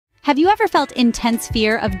Have you ever felt intense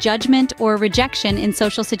fear of judgment or rejection in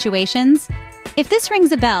social situations? If this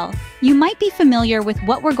rings a bell, you might be familiar with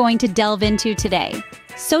what we're going to delve into today: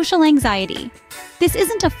 social anxiety. This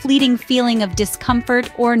isn't a fleeting feeling of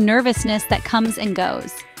discomfort or nervousness that comes and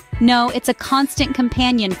goes. No, it's a constant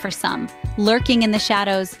companion for some, lurking in the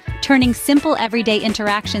shadows, turning simple everyday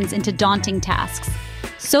interactions into daunting tasks.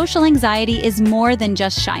 Social anxiety is more than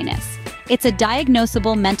just shyness. It's a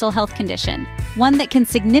diagnosable mental health condition, one that can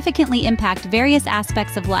significantly impact various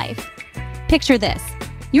aspects of life. Picture this.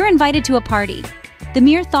 You're invited to a party. The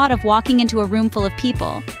mere thought of walking into a room full of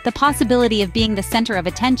people, the possibility of being the center of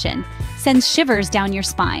attention, sends shivers down your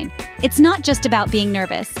spine. It's not just about being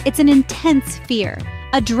nervous, it's an intense fear,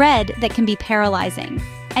 a dread that can be paralyzing.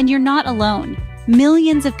 And you're not alone.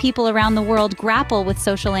 Millions of people around the world grapple with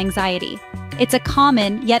social anxiety. It's a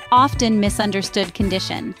common, yet often misunderstood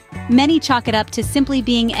condition. Many chalk it up to simply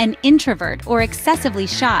being an introvert or excessively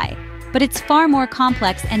shy, but it's far more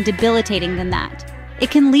complex and debilitating than that.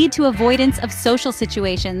 It can lead to avoidance of social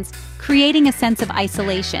situations, creating a sense of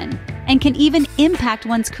isolation, and can even impact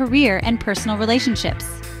one's career and personal relationships.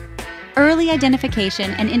 Early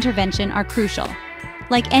identification and intervention are crucial.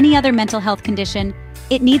 Like any other mental health condition,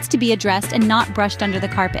 it needs to be addressed and not brushed under the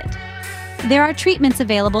carpet. There are treatments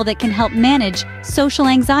available that can help manage social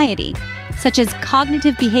anxiety, such as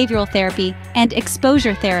cognitive behavioral therapy and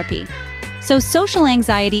exposure therapy. So social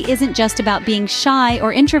anxiety isn't just about being shy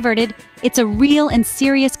or introverted, it's a real and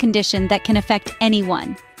serious condition that can affect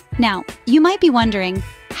anyone. Now, you might be wondering,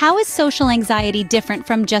 how is social anxiety different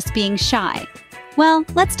from just being shy? Well,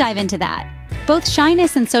 let's dive into that. Both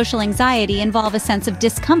shyness and social anxiety involve a sense of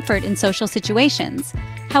discomfort in social situations.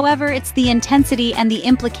 However, it's the intensity and the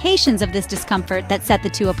implications of this discomfort that set the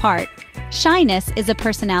two apart. Shyness is a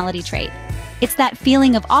personality trait. It's that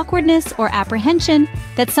feeling of awkwardness or apprehension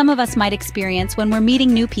that some of us might experience when we're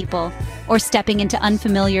meeting new people or stepping into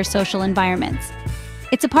unfamiliar social environments.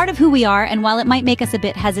 It's a part of who we are, and while it might make us a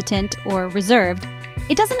bit hesitant or reserved,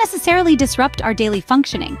 it doesn't necessarily disrupt our daily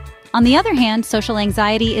functioning. On the other hand, social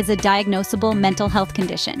anxiety is a diagnosable mental health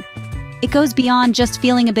condition. It goes beyond just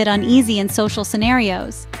feeling a bit uneasy in social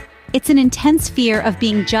scenarios. It's an intense fear of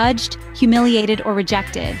being judged, humiliated, or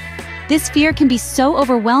rejected. This fear can be so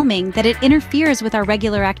overwhelming that it interferes with our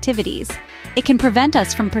regular activities. It can prevent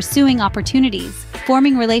us from pursuing opportunities,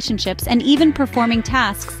 forming relationships, and even performing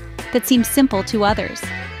tasks that seem simple to others.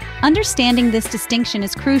 Understanding this distinction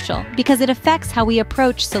is crucial because it affects how we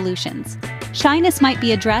approach solutions. Shyness might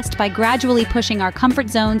be addressed by gradually pushing our comfort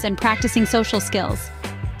zones and practicing social skills.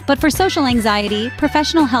 But for social anxiety,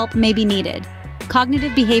 professional help may be needed.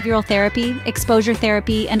 Cognitive behavioral therapy, exposure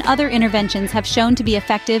therapy, and other interventions have shown to be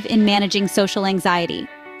effective in managing social anxiety.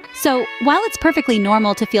 So, while it's perfectly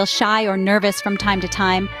normal to feel shy or nervous from time to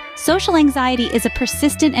time, social anxiety is a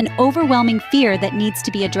persistent and overwhelming fear that needs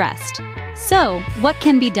to be addressed. So, what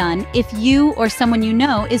can be done if you or someone you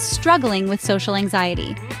know is struggling with social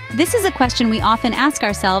anxiety? This is a question we often ask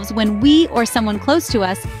ourselves when we or someone close to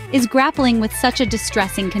us is grappling with such a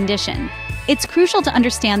distressing condition. It's crucial to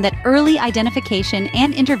understand that early identification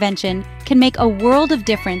and intervention can make a world of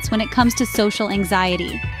difference when it comes to social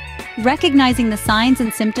anxiety. Recognizing the signs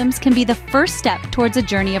and symptoms can be the first step towards a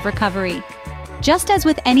journey of recovery. Just as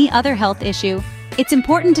with any other health issue, it's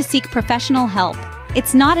important to seek professional help.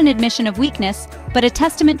 It's not an admission of weakness, but a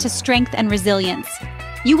testament to strength and resilience.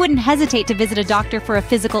 You wouldn't hesitate to visit a doctor for a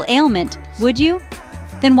physical ailment, would you?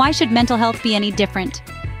 Then why should mental health be any different?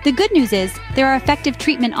 The good news is, there are effective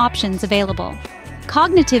treatment options available.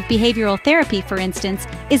 Cognitive behavioral therapy, for instance,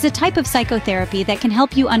 is a type of psychotherapy that can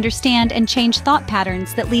help you understand and change thought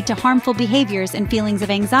patterns that lead to harmful behaviors and feelings of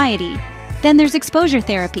anxiety. Then there's exposure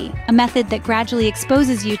therapy, a method that gradually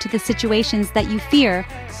exposes you to the situations that you fear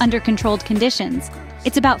under controlled conditions.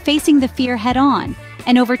 It's about facing the fear head-on,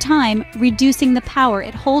 and over time, reducing the power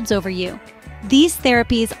it holds over you. These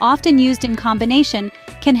therapies, often used in combination,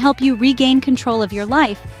 can help you regain control of your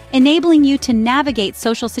life, enabling you to navigate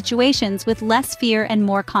social situations with less fear and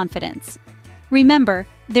more confidence. Remember,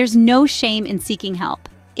 there's no shame in seeking help.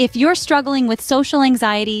 If you're struggling with social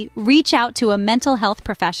anxiety, reach out to a mental health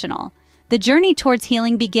professional. The journey towards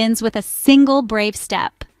healing begins with a single brave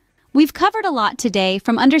step. We've covered a lot today,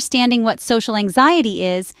 from understanding what social anxiety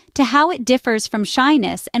is to how it differs from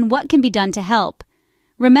shyness and what can be done to help.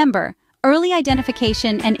 Remember, early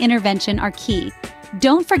identification and intervention are key.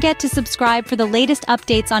 Don't forget to subscribe for the latest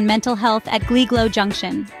updates on mental health at Gleeglow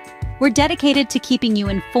Junction. We're dedicated to keeping you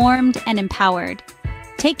informed and empowered.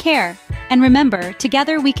 Take care, and remember,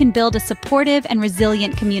 together we can build a supportive and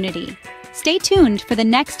resilient community. Stay tuned for the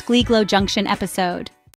next Gleeglow Junction episode.